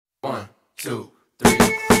2, 3,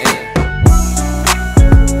 and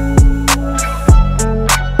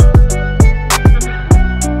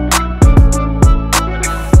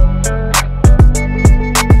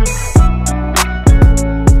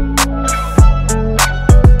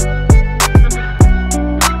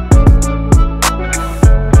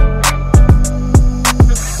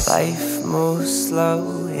life moves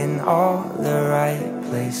slow in all the right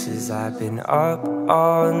places. I've been up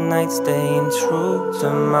all night staying true to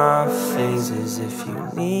my phases. If you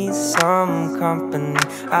need some company,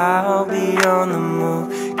 I'll be on the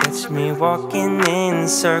move. Catch me walking in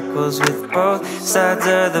circles with both sides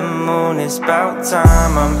of the moon. It's about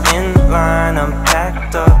time, I'm in line, I'm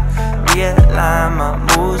packed up, realign my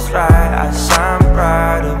moves right. I shine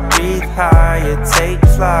brighter, breathe higher, take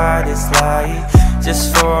flight. It's like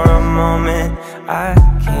just for a moment, I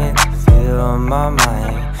can't feel my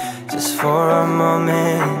mind. Just for a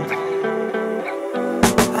moment,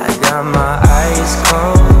 I got my eyes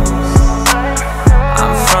closed.